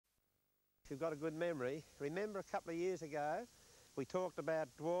you've got a good memory, remember a couple of years ago we talked about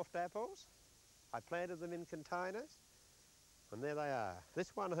dwarfed apples? I planted them in containers, and there they are.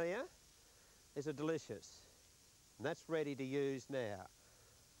 This one here is a delicious, and that's ready to use now.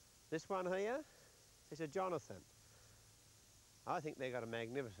 This one here is a Jonathan. I think they've got a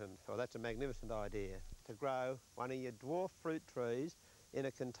magnificent, or that's a magnificent idea, to grow one of your dwarf fruit trees in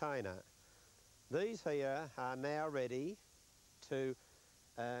a container. These here are now ready to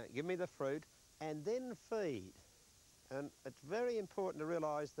give me the fruit and then feed. And it's very important to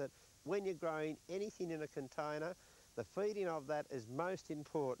realise that when you're growing anything in a container, the feeding of that is most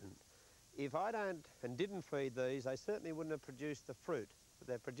important. If I didn't feed these, they certainly wouldn't have produced the fruit that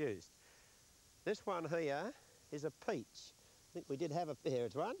they've produced. This one here is a peach. I think we did have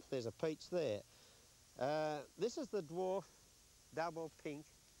there's one. There's a peach there. This is the dwarf double pink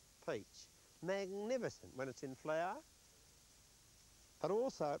peach. Magnificent when it's in flower, but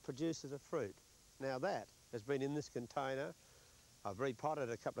also it produces a fruit. Now that has been in this container. I've repotted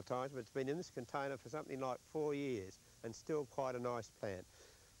it a couple of times, but it's been in this container for something like 4 years and still quite a nice plant.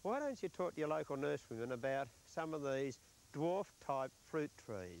 Why don't you talk to your local nurseryman about some of these dwarf-type fruit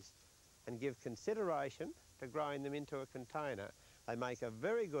trees and give consideration to growing them into a container? They make a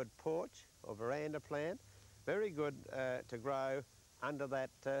very good porch or veranda plant, very good to grow under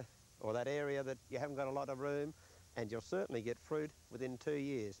that or that area that you haven't got a lot of room, and you'll certainly get fruit within 2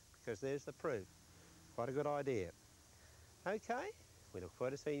 years, because there's the proof. Quite a good idea. OK, we look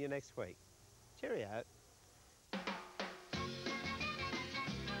forward to seeing you next week. Cheerio.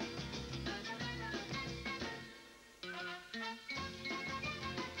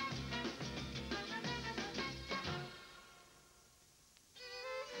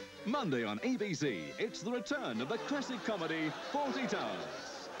 Monday on ABC, it's the return of the classic comedy 40 Towers.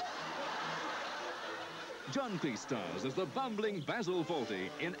 John Cleese stars as the bumbling Basil Fawlty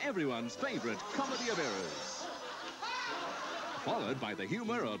in everyone's favourite comedy of errors. Followed by the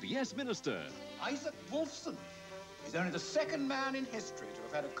humour of Yes Minister. Isaac Wolfson is only the second man in history to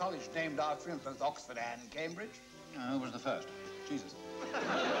have had a college named after him, both Oxford and Cambridge. Who was the first? Jesus.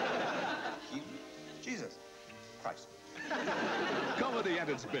 Jesus. Christ. Comedy at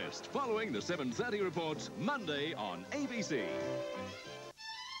its best, following the 7:30 report, Monday on ABC.